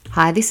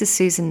Hi, this is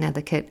Susan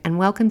Nethercutt, and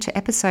welcome to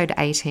episode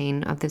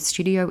 18 of the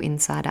Studio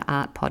Insider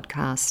Art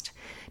podcast.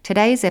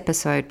 Today's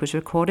episode was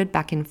recorded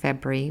back in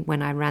February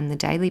when I ran the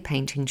daily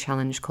painting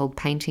challenge called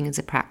Painting as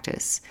a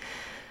Practice.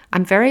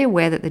 I'm very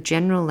aware that the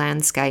general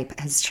landscape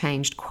has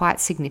changed quite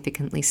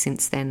significantly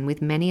since then,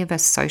 with many of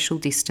us social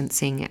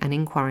distancing and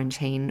in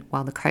quarantine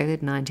while the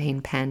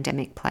COVID-19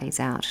 pandemic plays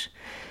out.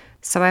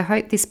 So I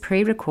hope this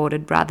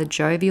pre-recorded, rather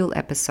jovial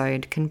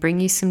episode can bring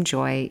you some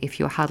joy if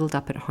you're huddled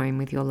up at home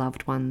with your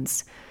loved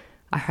ones.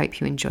 I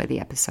hope you enjoy the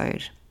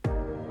episode.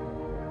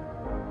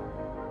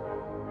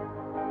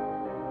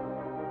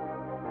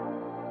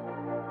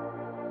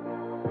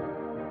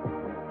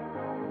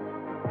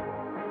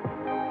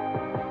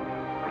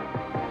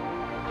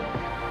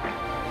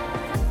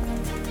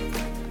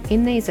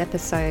 In these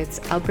episodes,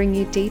 I'll bring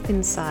you deep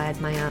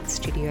inside my art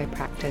studio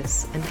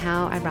practice and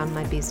how I run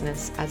my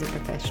business as a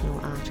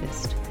professional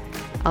artist.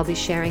 I'll be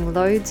sharing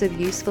loads of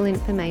useful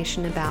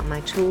information about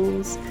my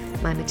tools,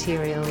 my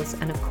materials,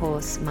 and of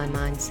course, my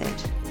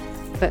mindset.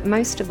 But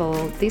most of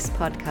all, this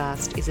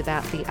podcast is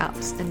about the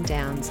ups and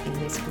downs in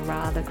this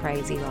rather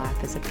crazy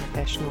life as a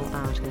professional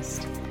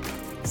artist.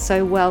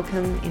 So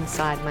welcome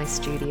inside my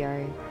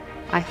studio.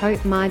 I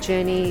hope my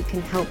journey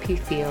can help you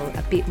feel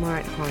a bit more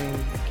at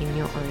home in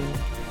your own.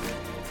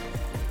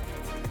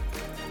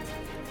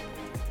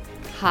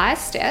 Hi,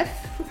 Steph.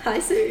 Hi,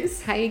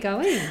 Suze. How are you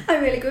going?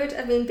 I'm really good.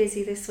 I've been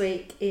busy this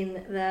week in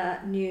the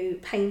new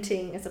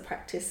Painting as a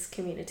Practice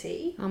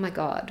community. Oh my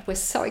God, we're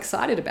so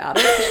excited about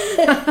it.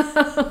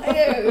 I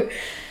know.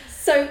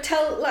 So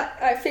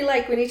I feel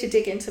like we need to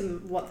dig into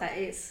what that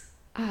is.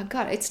 Oh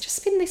God, it's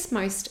just been this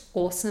most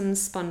awesome,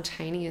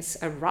 spontaneous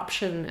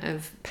eruption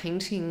of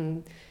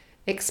painting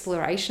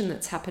exploration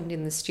that's happened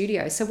in the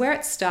studio. So where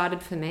it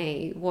started for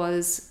me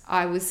was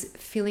I was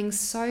feeling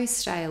so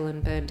stale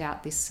and burned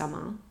out this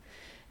summer.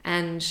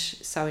 And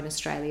so in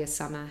Australia,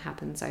 summer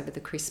happens over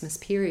the Christmas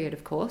period,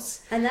 of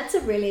course. And that's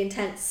a really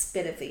intense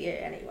bit of the year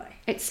anyway.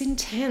 It's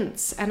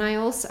intense.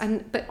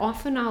 But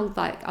often I'll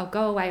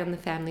go away on the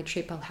family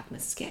trip. I'll have my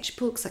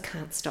sketchbooks. I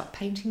can't stop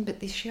painting. But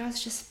this year I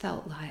just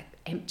felt like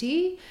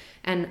empty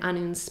and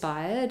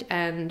uninspired.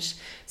 And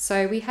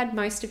so we had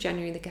most of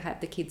January to have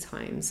the kids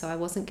home. So I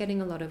wasn't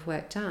getting a lot of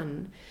work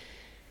done.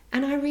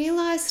 And I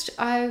realised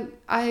I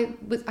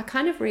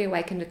kind of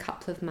reawakened a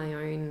couple of my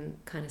own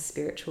kind of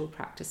spiritual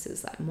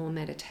practices, like more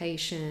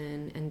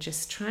meditation and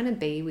just trying to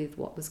be with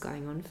what was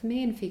going on for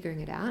me and figuring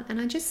it out.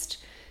 And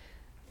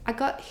I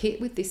got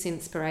hit with this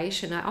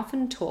inspiration. I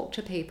often talk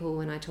to people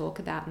when I talk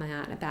about my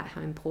art about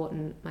how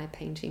important my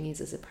painting is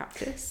as a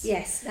practice.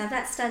 Yes, now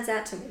that stands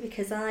out to me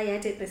because I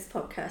edit this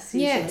podcast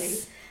usually.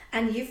 Yes.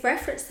 And you've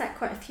referenced that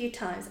quite a few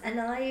times.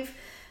 And I've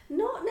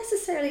not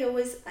necessarily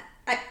always...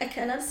 I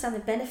can understand the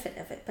benefit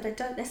of it, but I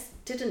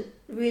didn't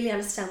really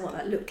understand what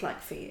that looked like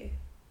for you.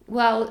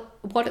 Well,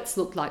 what it's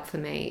looked like for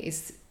me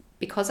is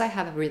because I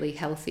have a really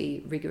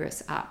healthy,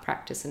 rigorous art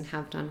practice and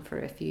have done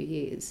for a few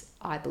years,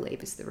 I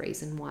believe is the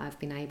reason why I've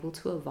been able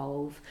to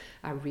evolve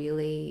a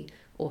really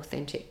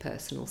authentic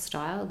personal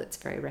style that's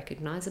very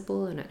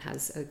recognisable and it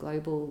has a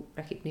global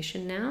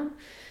recognition now.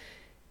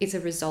 Is a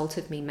result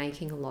of me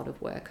making a lot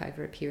of work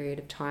over a period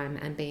of time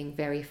and being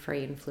very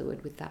free and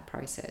fluid with that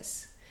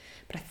process.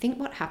 But I think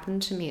what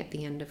happened to me at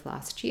the end of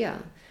last year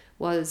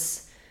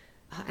was,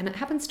 and it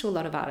happens to a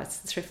lot of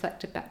artists, it's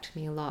reflected back to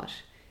me a lot,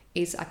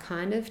 is I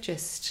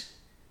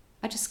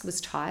just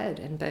was tired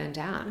and burned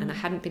out and I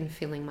hadn't been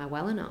feeling my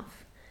well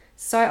enough.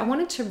 So I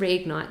wanted to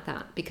reignite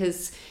that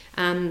because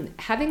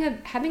having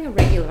a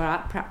regular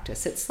art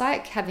practice, it's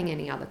like having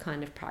any other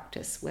kind of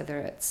practice, whether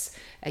it's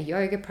a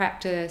yoga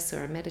practice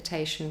or a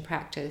meditation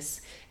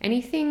practice,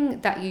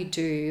 anything that you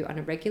do on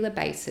a regular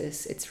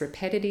basis, it's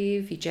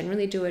repetitive, you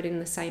generally do it in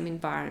the same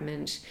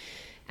environment,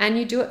 and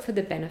you do it for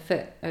the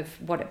benefit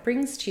of what it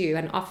brings to you,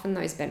 and often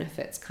those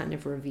benefits kind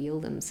of reveal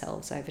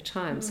themselves over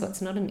time. So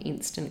it's not an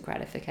instant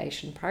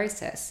gratification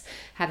process.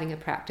 Having a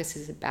practice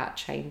is about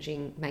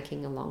changing,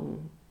 making a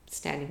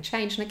long-standing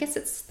change, and I guess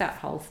it's that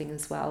whole thing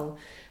as well.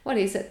 What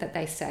is it that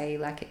they say,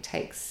 like it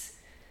takes,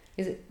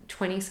 is it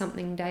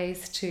 20-something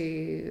days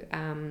to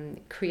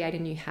create a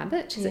new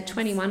habit? Is it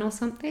 21 or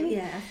something?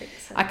 Yeah, I think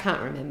so. I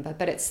can't remember,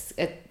 but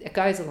it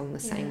goes along the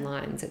same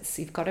lines.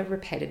 You've got to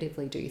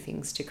repetitively do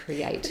things to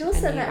create a new orientation in life.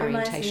 But also that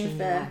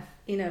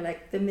reminds me of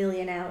like the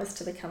 1,000,000 hours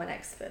to become an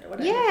expert or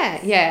whatever. Yeah.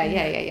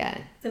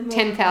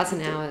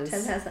 10,000 hours.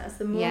 10,000 hours.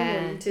 The more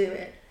you do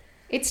it.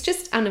 It's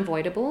just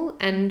unavoidable,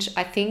 and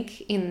I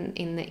think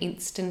in the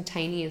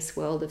instantaneous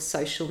world of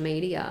social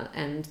media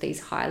and these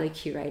highly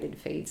curated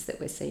feeds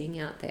that we're seeing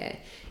out there,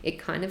 it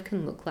kind of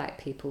can look like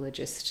people are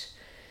just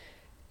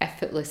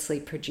effortlessly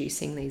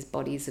producing these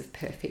bodies of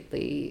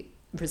perfectly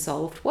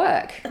resolved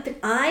work. But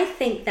I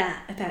think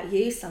that about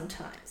you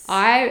sometimes.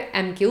 I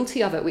am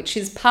guilty of it, which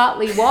is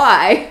partly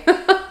why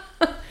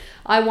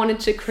I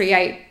wanted to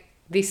create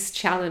this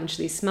challenge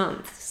this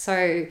month.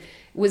 So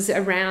was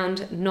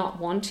around not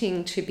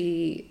wanting to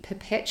be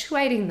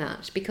perpetuating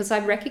that, because I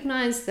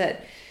recognize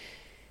that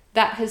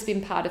that has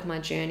been part of my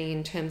journey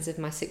in terms of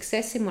my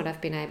success in what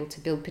I've been able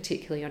to build,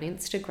 particularly on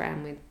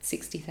Instagram with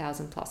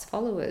 60,000 plus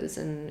followers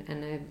and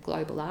a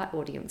global art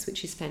audience,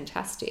 which is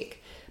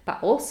fantastic.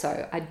 But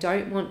also, I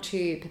don't want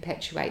to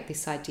perpetuate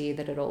this idea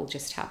that it all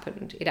just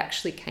happened. It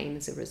actually came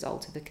as a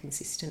result of a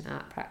consistent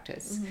art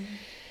practice. Mm-hmm.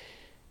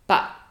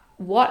 But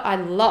what I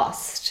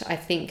lost, I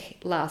think,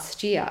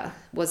 last year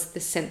was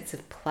the sense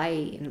of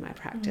play in my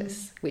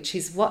practice, which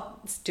is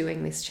what's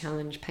doing this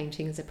challenge,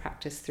 Painting as a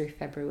Practice through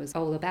February, was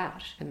all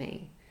about for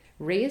me.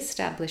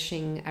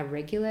 Re-establishing a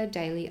regular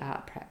daily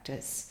art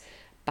practice,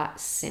 but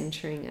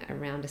centering it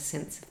around a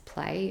sense of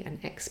play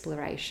and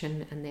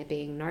exploration, and there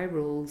being no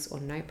rules or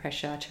no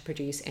pressure to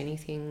produce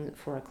anything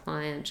for a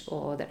client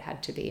or that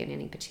had to be in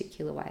any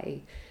particular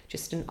way,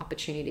 just an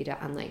opportunity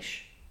to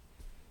unleash.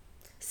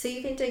 So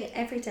you've been doing it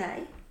every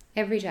day?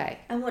 Every day.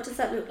 And what does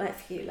that look like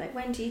for you? Like,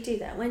 when do you do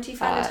that? When do you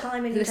find the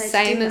time in your day to do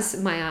that? The same as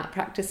my art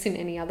practice in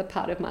any other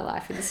part of my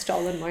life, in the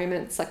stolen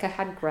moments. Like, I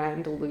had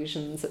grand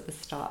illusions at the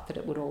start that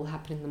it would all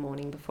happen in the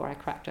morning before I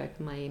cracked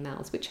open my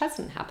emails, which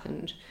hasn't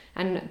happened.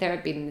 And there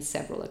have been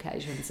several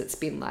occasions it's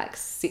been like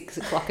 6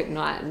 o'clock at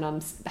night and I'm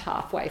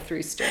halfway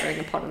through stirring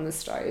a pot on the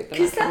stove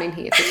and I come in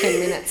here for 10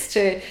 minutes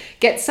to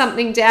get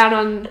something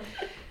down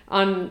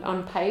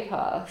on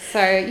paper. So,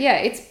 yeah,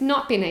 it's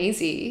not been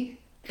easy.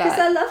 Because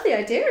I love the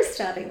idea of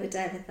starting the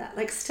day with that.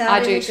 Like,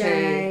 starting the day.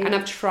 I do too. And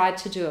I've tried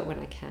to do it when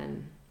I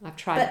can. But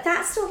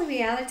that's not the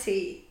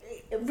reality.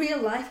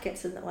 Real life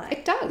gets in the way.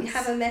 It does. You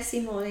have a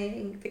messy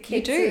morning. The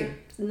kids are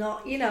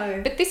not,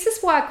 But this is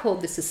why I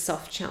called this a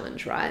soft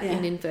challenge, right? Yeah.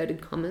 In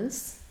inverted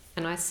commas.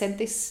 And I said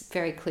this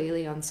very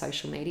clearly on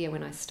social media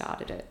when I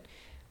started it,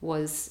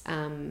 was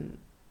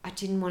I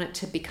didn't want it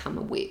to become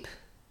a whip.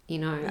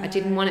 I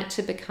didn't want it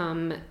to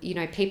become,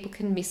 people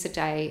can miss a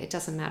day. It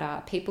doesn't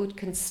matter. People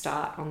can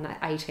start on the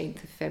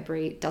 18th of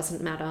February. It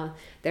doesn't matter.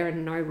 There are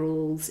no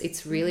rules.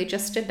 It's really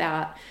just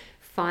about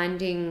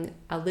finding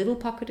a little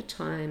pocket of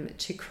time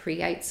to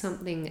create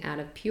something out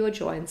of pure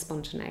joy and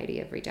spontaneity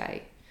every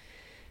day.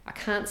 I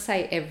can't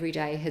say every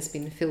day has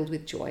been filled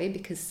with joy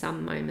because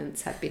some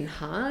moments have been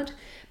hard,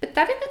 but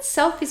that in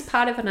itself is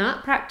part of an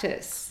art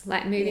practice,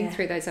 like moving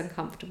through those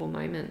uncomfortable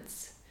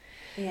moments.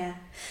 Yeah.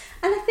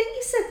 And I think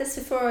you said this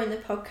before in the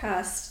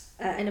podcast,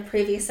 in a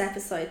previous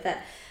episode,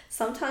 that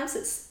sometimes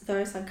it's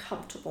those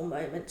uncomfortable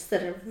moments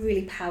that are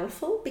really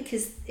powerful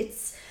because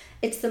it's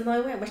the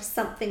moment where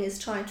something is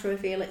trying to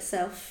reveal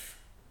itself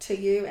to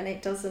you and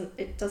it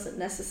doesn't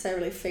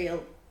necessarily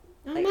feel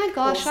like, my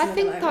gosh, I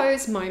think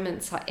those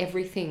moments are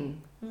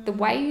everything. Mm-hmm. The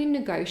way you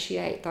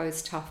negotiate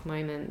those tough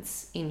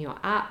moments in your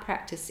art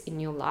practice,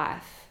 in your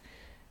life,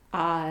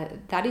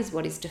 that is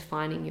what is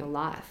defining your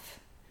life.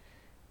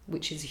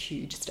 Which is a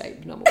huge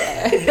statement, I'm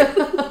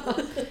aware.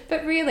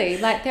 But really,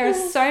 like, there are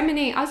so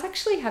many. I was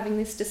actually having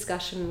this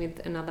discussion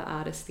with another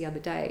artist the other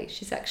day.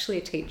 She's actually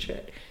a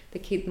teacher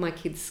at my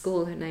kid's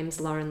school. Her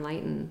name's Lauren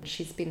Layton.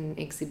 She's been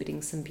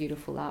exhibiting some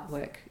beautiful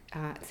artwork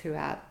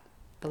throughout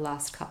the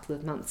last couple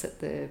of months at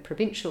the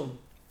Provincial,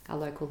 our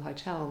local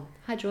hotel.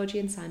 Hi, Georgie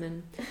and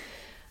Simon.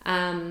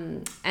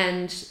 And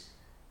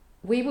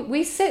we had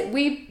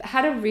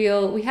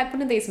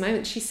one of these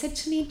moments. She said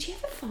to me, "Do you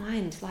ever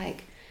find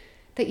like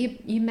that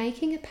you're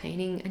making a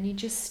painting and you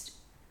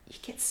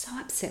get so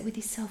upset with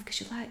yourself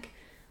because you're like,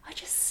 I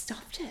just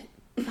stuffed it.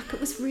 Like, it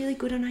was really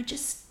good and I've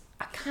just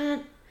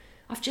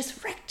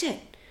wrecked it."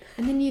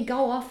 And then you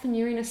go off and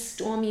you're in a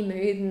stormy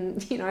mood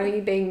and,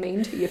 you're being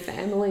mean to your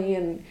family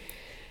and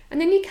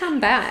then you come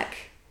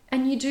back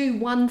and you do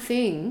one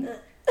thing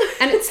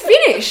and it's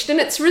finished and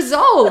it's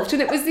resolved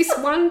and it was this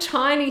one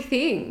tiny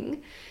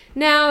thing.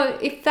 Now,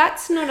 if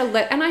that's not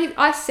and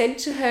I said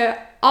to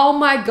her, oh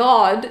my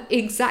God,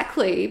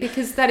 exactly,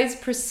 because that is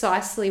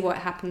precisely what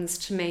happens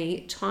to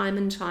me time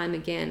and time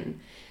again.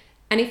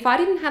 And if I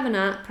didn't have an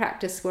art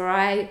practice where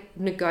I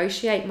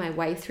negotiate my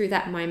way through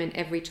that moment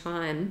every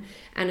time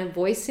and a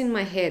voice in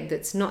my head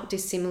that's not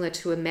dissimilar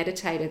to a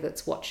meditator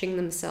that's watching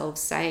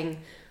themselves saying,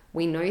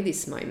 we know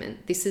this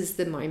moment. This is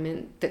the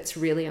moment that's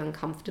really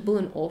uncomfortable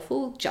and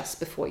awful just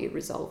before you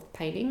resolve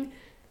painting.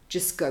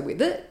 Just go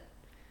with it.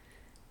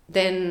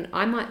 Then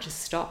I might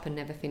just stop and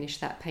never finish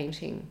that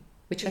painting,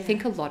 which I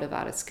think a lot of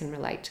artists can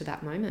relate to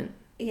that moment.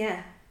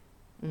 Yeah.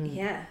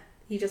 Yeah.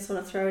 You just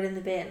want to throw it in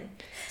the bin.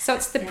 So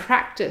it's the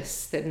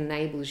practice that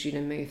enables you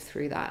to move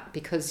through that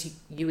because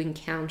you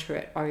encounter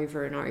it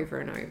over and over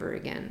and over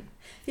again.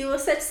 You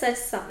also said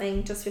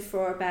something just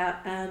before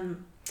about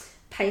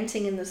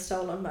painting in the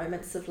stolen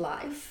moments of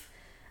life.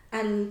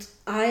 And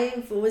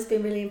I've always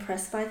been really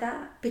impressed by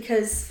that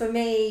because for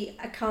me,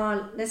 I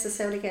can't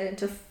necessarily get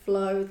into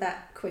flow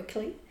that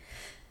quickly.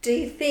 Do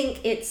you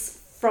think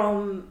it's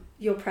from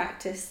your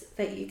practice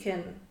that you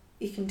can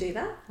do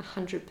that?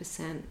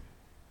 100%.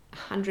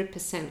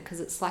 100%, because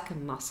it's like a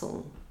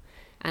muscle.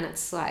 And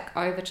it's like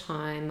over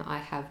time I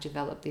have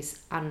developed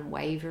this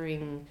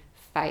unwavering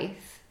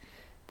faith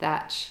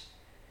that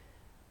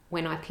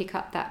when I pick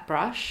up that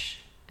brush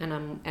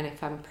and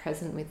if I'm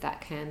present with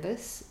that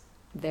canvas,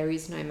 there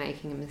is no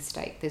making a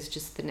mistake. There's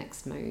just the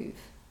next move.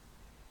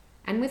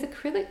 And with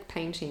acrylic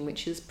painting,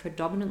 which is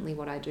predominantly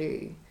what I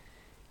do,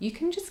 you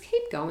can just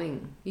keep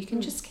going. You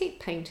can just keep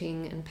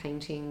painting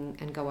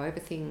and go over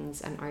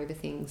things and over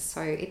things.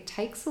 So it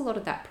takes a lot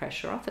of that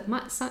pressure off.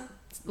 A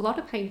lot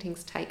of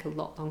paintings take a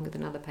lot longer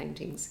than other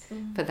paintings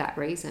for that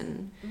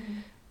reason.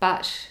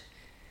 But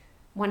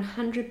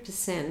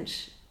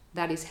 100%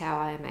 that is how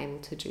I am able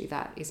to do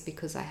that, is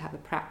because I have a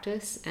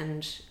practice.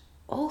 And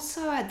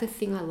also the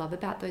thing I love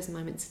about those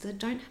moments is I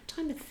don't have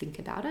time to think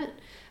about it.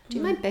 I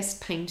do my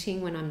best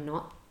painting when I'm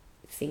not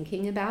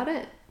thinking about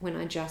it, when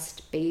I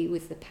just be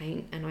with the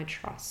paint and I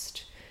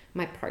trust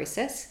my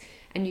process.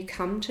 And you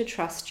come to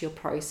trust your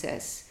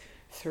process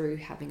through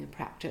having a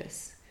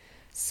practice.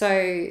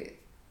 So,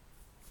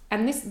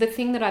 and the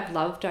thing that I've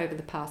loved over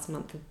the past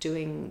month of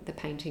doing the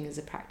painting as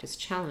a practice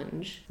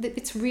challenge, that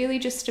it's really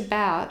just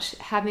about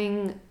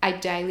having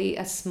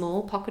a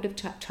small pocket of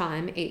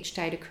time each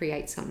day to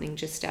create something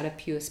just out of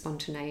pure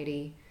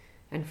spontaneity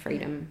and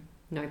freedom,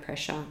 no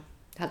pressure.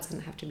 That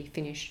doesn't have to be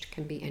finished,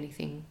 can be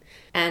anything.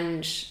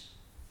 And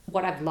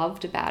what I've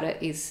loved about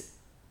it is,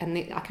 and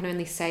I can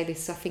only say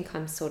this, I think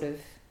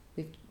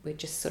we're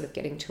just sort of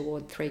getting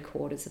toward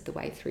 3/4 of the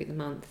way through the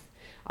month.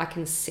 I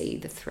can see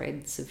the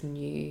threads of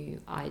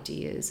new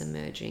ideas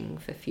emerging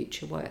for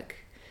future work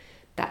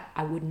that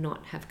I would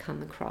not have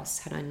come across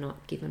had I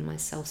not given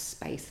myself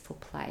space for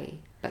play.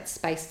 But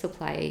space for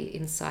play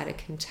inside a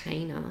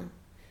container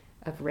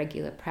of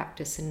regular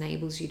practice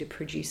enables you to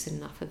produce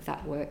enough of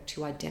that work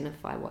to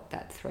identify what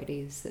that thread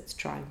is that's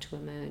trying to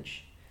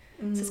emerge.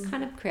 So it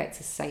kind of creates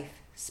a safe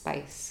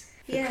space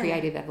for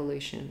creative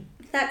evolution.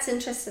 That's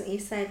interesting that you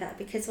say that,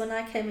 because when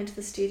I came into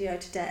the studio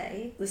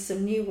today, there's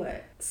some new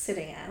work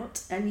sitting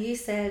out, and you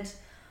said,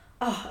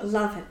 "Oh, I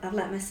love it. I've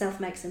let myself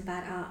make some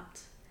bad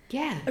art."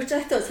 Yeah. Which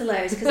I thought's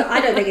hilarious, because I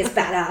don't think it's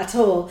bad art at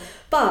all.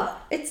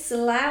 But it's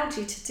allowed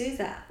you to do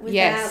that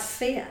without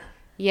fear.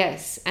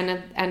 Yes,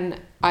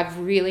 and I've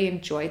really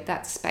enjoyed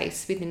that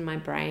space within my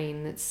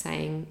brain that's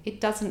saying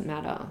it doesn't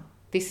matter.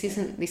 This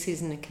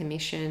isn't a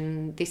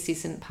commission. This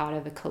isn't part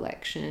of a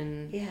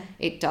collection. Yeah.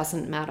 It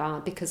doesn't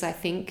matter, because I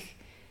think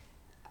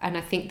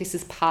this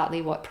is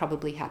partly what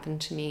probably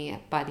happened to me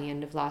by the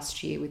end of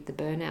last year with the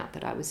burnout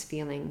that I was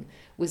feeling,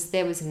 was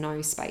there was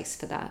no space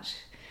for that.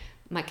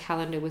 My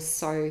calendar was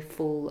so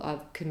full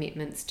of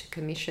commitments to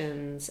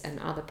commissions and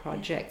other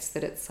projects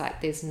that it's like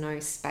there's no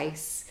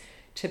space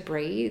to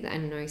breathe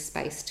and no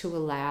space to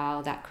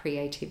allow that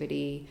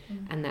creativity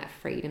and that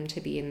freedom to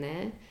be in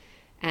there.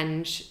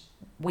 And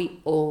we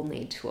all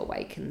need to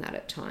awaken that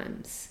at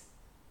times.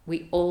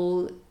 We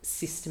all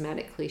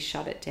systematically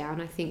shut it down,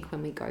 I think,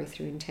 when we go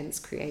through intense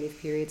creative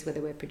periods, whether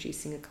we're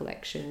producing a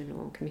collection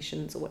or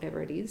commissions or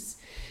whatever it is.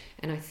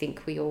 And I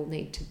think we all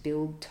need to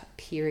build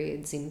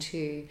periods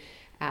into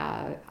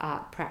our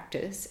art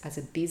practice as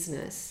a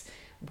business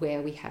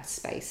where we have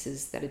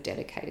spaces that are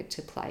dedicated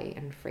to play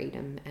and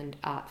freedom and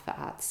art for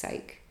art's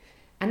sake.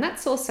 And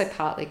that's also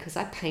partly because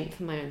I paint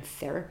for my own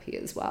therapy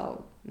as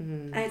well.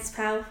 It's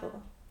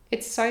powerful.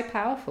 It's so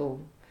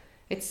powerful.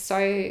 It's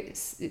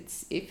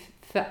if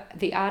for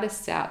the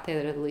artists out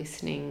there that are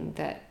listening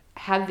that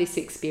have this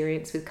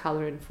experience with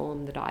colour and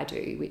form that I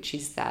do, which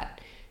is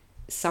that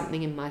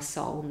something in my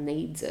soul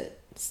needs it.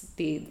 It's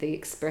the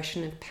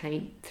expression of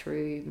paint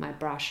through my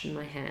brush and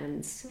my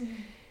hands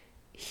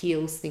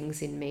heals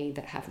things in me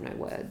that have no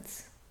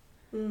words.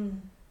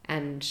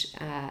 And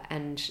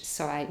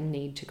so I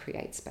need to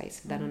create space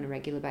for that on a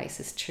regular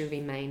basis to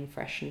remain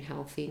fresh and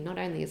healthy, not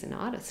only as an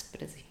artist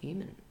but as a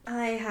human.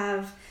 I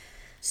have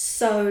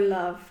so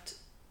loved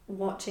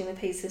watching the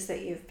pieces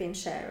that you've been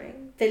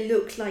sharing. They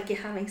look like you're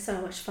having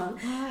so much fun.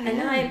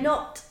 And I'm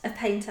not a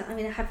painter. I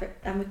mean,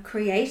 I'm a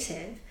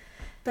creative,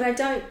 but I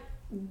don't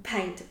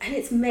paint, and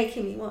it's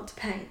making me want to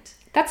paint.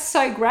 That's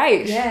so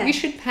great. Yeah. You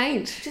should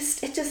paint.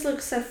 It just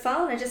looks so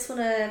fun. I just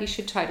want to... You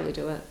should totally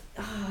do it.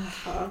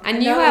 Oh, and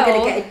I'm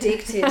going to get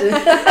addicted.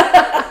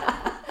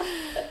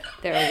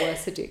 There are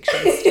worse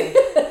addictions too.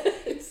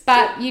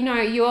 But,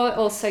 you're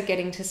also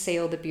getting to see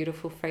all the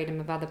beautiful freedom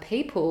of other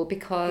people,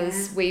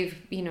 because we've,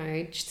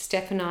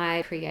 Steph and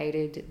I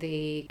created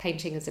the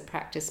Painting as a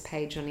Practice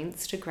page on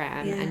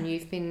Instagram, and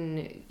you've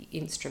been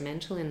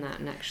instrumental in that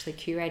and actually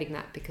curating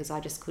that, because I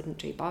just couldn't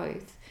do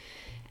both.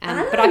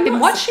 But I've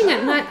been watching it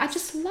and I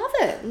just love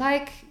it.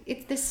 Like,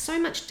 there's so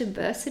much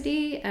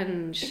diversity,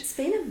 and it's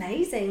been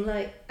amazing.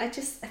 Like, I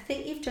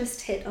think you've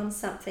just hit on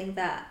something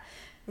that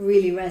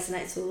really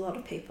resonates with a lot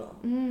of people.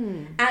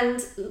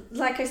 And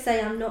like I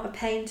say, I'm not a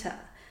painter,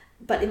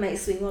 but it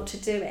makes me want to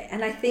do it.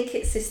 And I think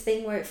it's this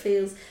thing where it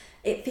feels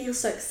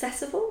so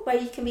accessible, where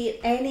you can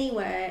be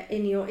anywhere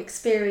in your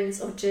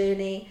experience or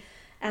journey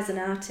as an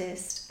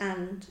artist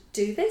and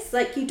do this.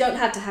 Like, you don't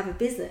have to have a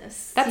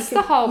business. That's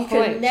the whole point.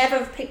 You could never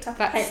have picked up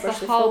a paintbrush before. That's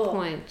the whole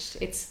point.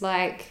 It's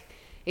like,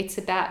 it's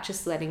about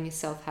just letting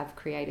yourself have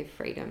creative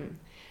freedom.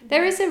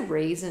 There is a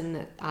reason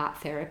that art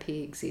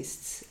therapy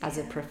exists as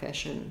a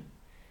profession.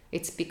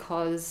 It's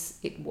because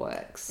it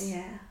works.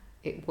 Yeah.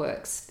 It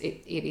works.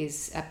 It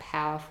is a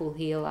powerful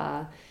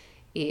healer.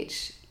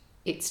 It's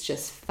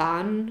just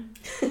fun.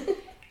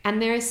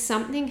 And there is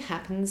something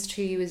happens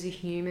to you as a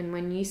human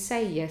when you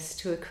say yes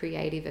to a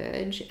creative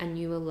urge and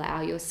you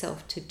allow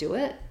yourself to do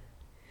it.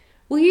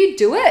 Will you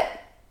do it?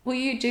 Will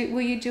you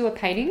do a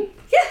painting?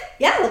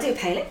 Yeah, we'll do a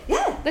painting.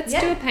 Yeah. Let's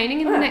do a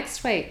painting in the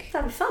next week.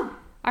 That'll be fun.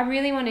 I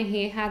really want to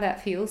hear how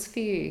that feels for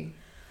you.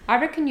 I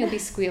reckon you'll be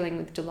squealing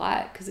with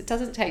delight because it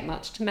doesn't take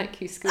much to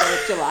make you squeal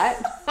with delight.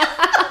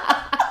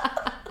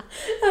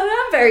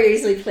 I'm very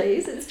easily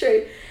pleased. It's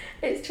true.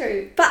 It's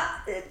true. But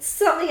it's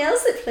something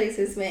else that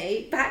pleases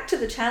me, back to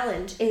the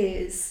challenge,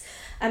 is,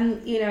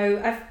 I'm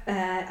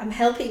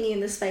helping you in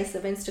the space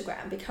of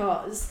Instagram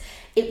because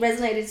it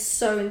resonated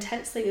so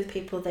intensely with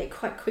people that it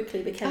quite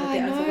quickly became a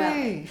bit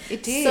overwhelming.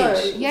 It did. So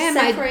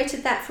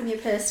separated that from your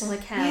personal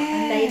account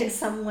and made it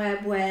somewhere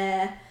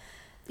where,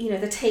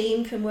 the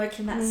team can work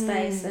in that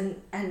space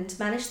and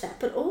manage that.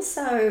 But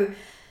also,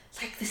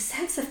 like, the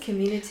sense of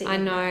community. I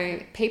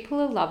know. People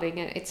are loving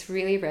it. It's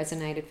really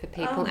resonated for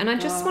people. And I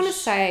just want to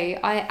say,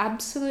 I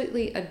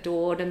absolutely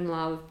adored and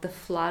loved the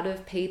flood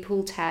of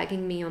people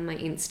tagging me on my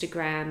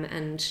Instagram.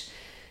 And,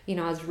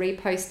 I was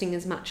reposting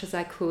as much as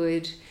I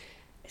could.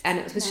 And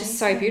it was just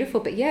so beautiful.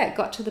 But yeah, it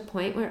got to the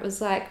point where it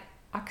was like,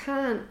 I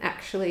can't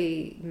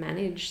actually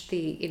manage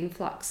the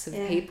influx of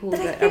people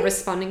that are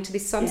responding to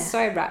this. So I'm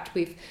so wrapped.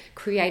 We've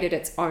created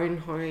its own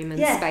home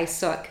and space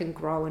so it can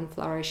grow and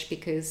flourish,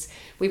 because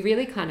we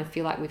really kind of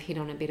feel like we've hit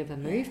on a bit of a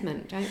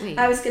movement, don't we?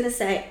 I was going to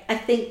say, I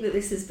think that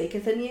this is bigger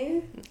than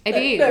you. It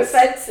is. No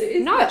offense.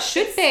 No, it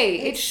should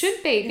be. It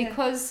should be,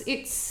 because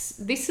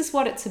this is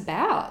what it's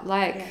about.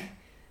 Like,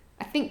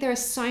 I think there are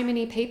so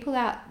many people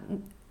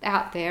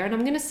out there, and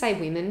I'm going to say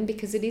women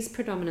because it is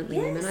predominantly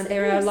women.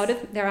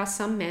 There are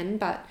some men,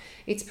 but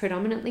it's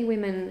predominantly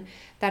women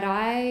that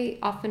I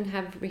often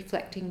have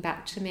reflecting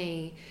back to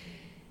me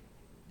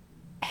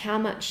how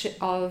much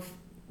of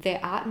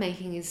their art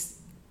making is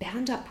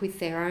bound up with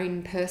their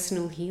own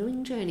personal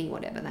healing journey,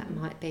 whatever that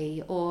might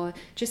be, or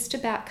just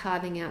about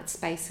carving out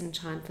space and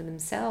time for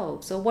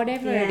themselves, or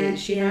whatever it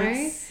is, you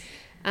know.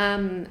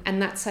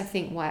 And that's, I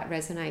think, why it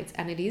resonates,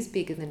 and it is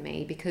bigger than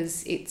me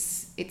because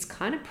it's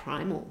kind of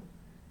primal.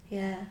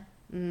 Yeah.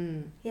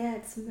 Yeah,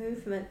 it's a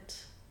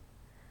movement.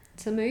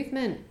 It's a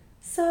movement.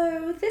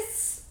 So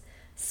this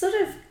sort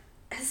of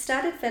has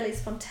started fairly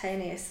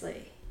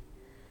spontaneously.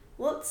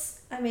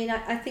 I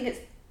think it's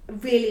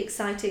really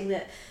exciting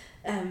that,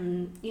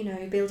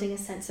 building a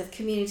sense of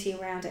community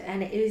around it,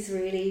 and it is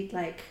really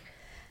like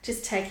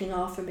just taking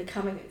off and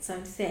becoming its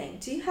own thing.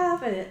 Do you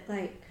have a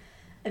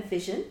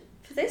vision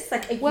for this?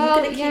 Like, are you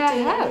going to keep doing it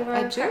in your own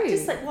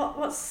practice? Like,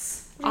 what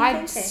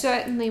I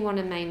certainly want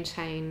to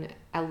maintain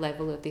a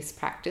level of this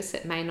practice.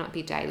 It may not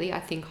be daily. I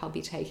think I'll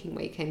be taking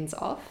weekends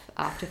off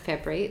after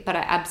February, but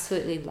I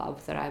absolutely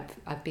love that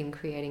I've been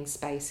creating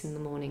space in the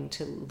morning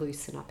to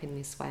loosen up in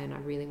this way, and I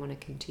really want to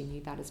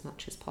continue that as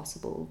much as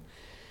possible.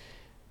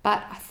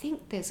 But I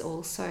think there's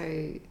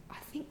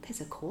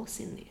a course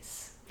in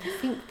this. I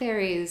think there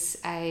is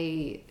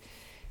a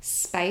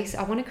space.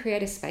 I want to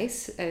create a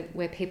space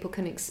where people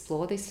can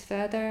explore this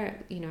further,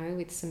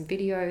 with some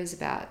videos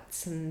about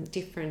some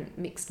different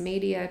mixed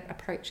media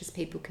approaches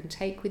people can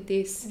take with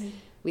this,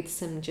 with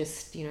some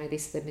just,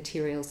 this the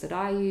materials that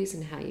I use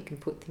and how you can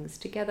put things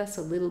together.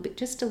 So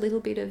just a little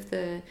bit of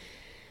the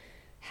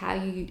how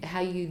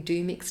you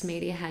do mixed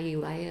media, how you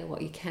layer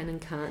what you can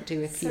and can't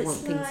do if you want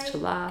things to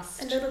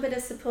last. A little bit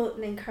of support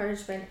and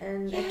encouragement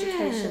and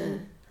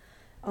education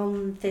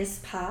on this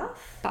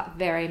path. But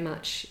very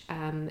much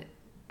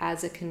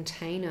as a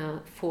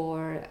container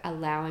for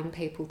allowing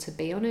people to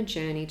be on a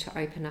journey to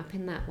open up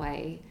in that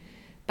way,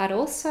 but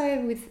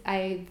also with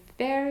a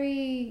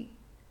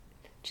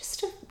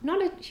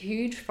not a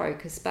huge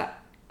focus, but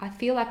I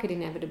feel like it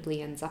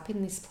inevitably ends up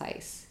in this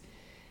place.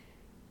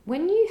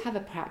 When you have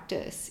a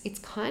practice, it's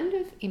kind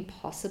of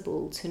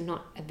impossible to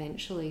not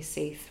eventually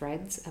see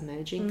threads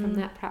emerging from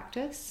that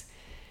practice.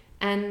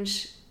 And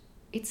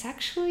it's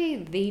actually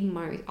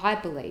I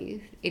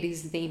believe it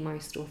is the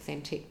most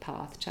authentic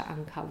path to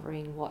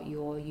uncovering what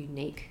your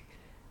unique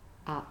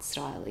art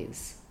style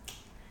is.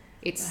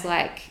 It's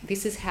like,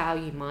 this is how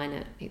you mine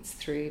it. It's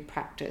through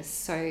practice.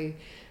 So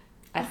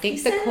I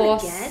think the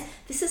course... Again?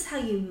 This is how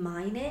you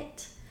mine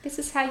it? This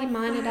is how you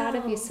mine it out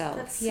of yourself.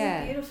 That's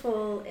so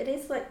beautiful. It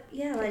is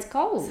it's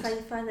gold. It's how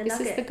you find the nuggets.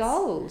 This is the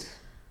gold.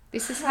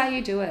 This is how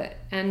you do it.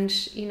 And,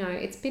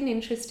 it's been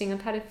interesting.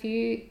 I've had a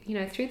few,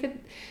 through the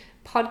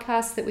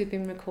podcasts that we've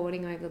been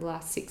recording over the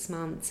last 6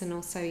 months, and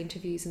also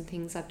interviews and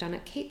things I've done,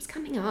 it keeps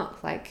coming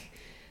up. Like,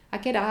 I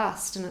get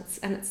asked, and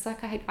it's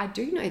like I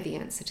do know the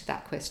answer to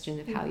that question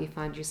of how you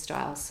find your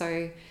style.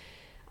 So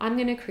I'm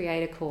going to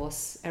create a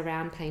course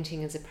around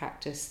painting as a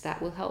practice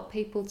that will help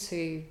people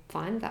to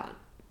find that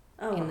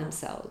in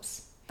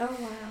themselves. Oh,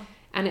 wow.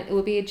 And it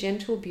will be a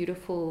gentle,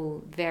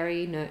 beautiful,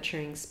 very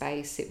nurturing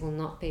space. It will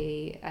not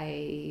be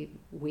a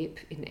whip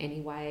in any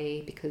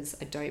way, because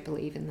I don't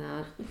believe in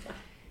that.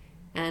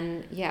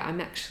 And I'm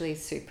actually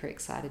super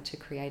excited to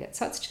create it.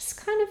 So it's just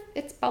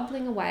it's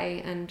bubbling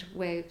away, and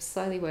we're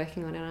slowly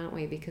working on it, aren't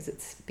we? Because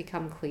it's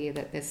become clear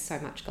that there's so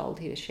much gold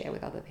here to share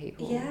with other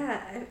people.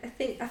 Yeah,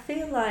 I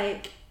feel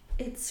like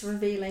it's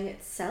revealing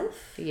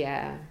itself.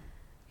 Yeah.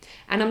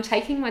 And I'm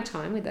taking my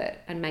time with it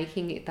and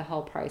making it the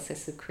whole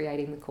process of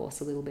creating the course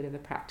a little bit of a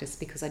practice,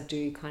 because I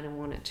do kind of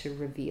want it to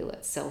reveal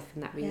itself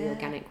in that really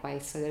organic way,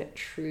 so that it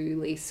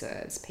truly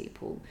serves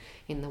people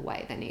in the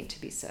way they need to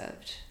be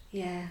served.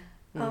 Yeah.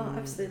 Oh,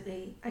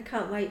 absolutely. I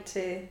can't wait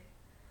to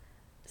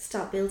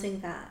start building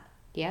that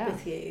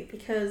with you,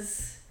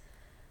 because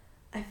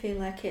I feel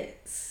like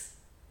it's,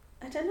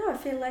 I don't know, I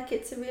feel like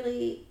it's a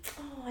really,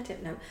 I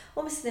don't know,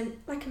 almost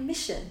like a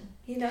mission,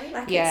 you know,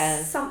 like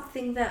it's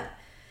something that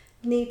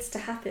needs to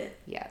happen.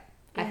 Yeah.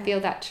 I feel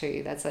that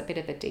too. There's a bit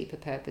of a deeper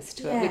purpose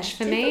to it, which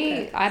for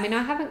me, I mean,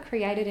 I haven't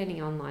created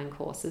any online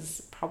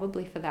courses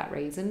probably for that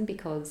reason,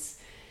 because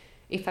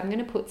if I'm going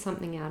to put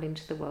something out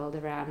into the world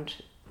around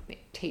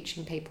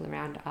teaching people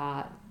around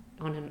art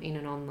in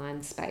an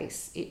online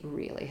space, it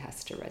really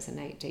has to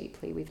resonate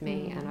deeply with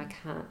me, and I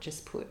can't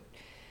just put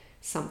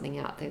something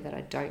out there that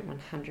I don't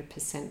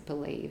 100%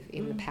 believe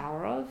in the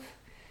power of.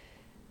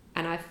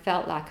 And I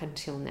felt like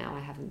until now I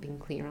haven't been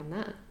clear on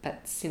that.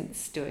 But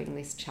since doing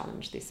this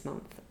challenge this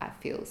month, I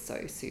feel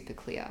so super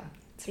clear.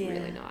 It's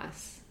really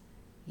nice.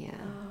 Yeah.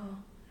 Oh,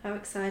 how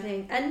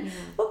exciting. And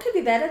what could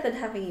be better than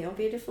having your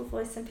beautiful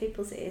voice in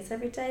people's ears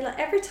every day? Like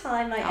every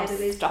time I edit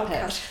these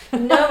podcasts.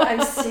 No,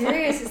 I'm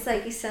serious. It's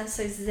like you sound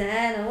so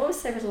zen. I'm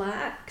always so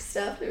relaxed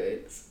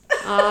afterwards.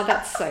 Oh,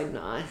 that's so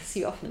nice.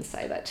 You often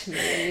say that to me,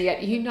 and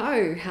yet you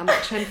know how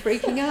much I'm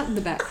freaking out in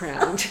the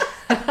background.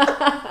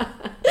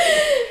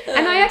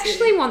 And I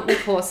actually want the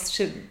course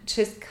to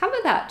cover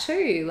that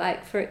too,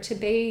 like for it to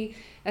be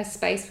a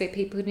space where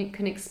people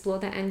can explore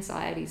their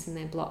anxieties and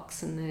their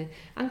blocks and the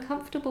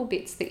uncomfortable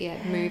bits that you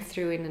move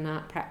through in an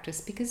art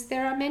practice, because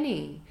there are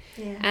many.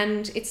 Yeah.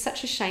 And it's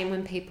such a shame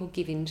when people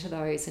give in to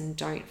those and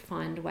don't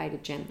find a way to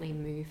gently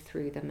move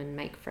through them and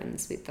make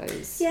friends with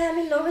those. Yeah, I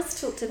mean, Laura's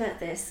talked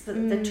about this, the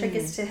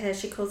triggers to her,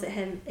 she calls it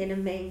her inner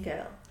mean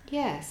girl.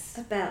 Yes.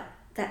 About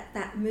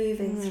that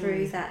moving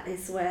through that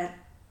is where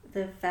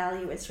the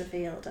value is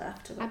revealed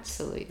afterwards.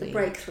 Absolutely. The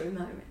breakthrough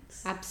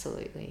moments.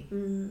 Absolutely.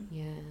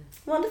 Yeah.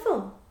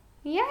 Wonderful.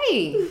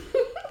 Yay!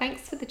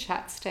 Thanks for the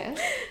chat, Steph.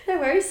 No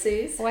worries,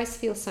 Suze. Always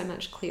feel so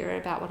much clearer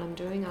about what I'm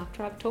doing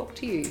after I've talked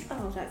to you.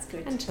 Oh, that's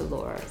good. And to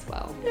Laura as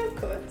well. Yeah, of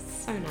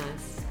course. So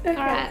nice. Okay.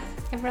 All right,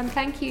 everyone,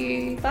 thank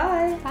you.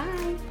 Bye.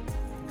 Bye.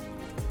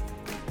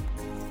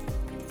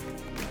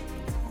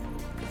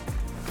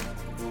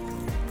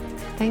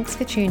 Thanks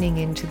for tuning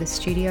in to the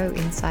Studio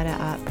Insider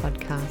Art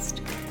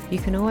podcast. You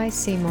can always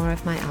see more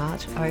of my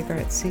art over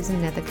at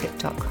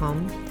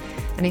susannethercutt.com.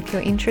 And if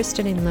you're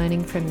interested in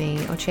learning from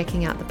me or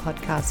checking out the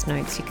podcast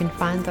notes, you can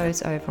find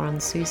those over on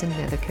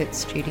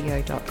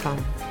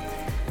susannethercuttstudio.com.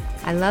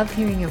 I love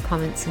hearing your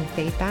comments and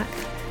feedback,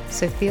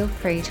 so feel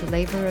free to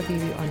leave a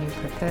review on your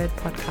preferred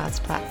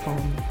podcast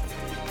platform.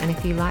 And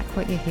if you like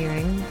what you're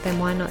hearing, then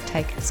why not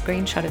take a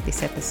screenshot of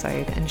this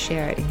episode and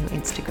share it in your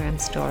Instagram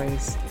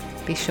stories.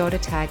 Be sure to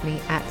tag me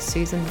at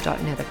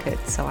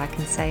susan.nethercutt so I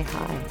can say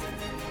hi.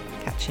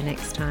 Catch you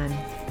next time.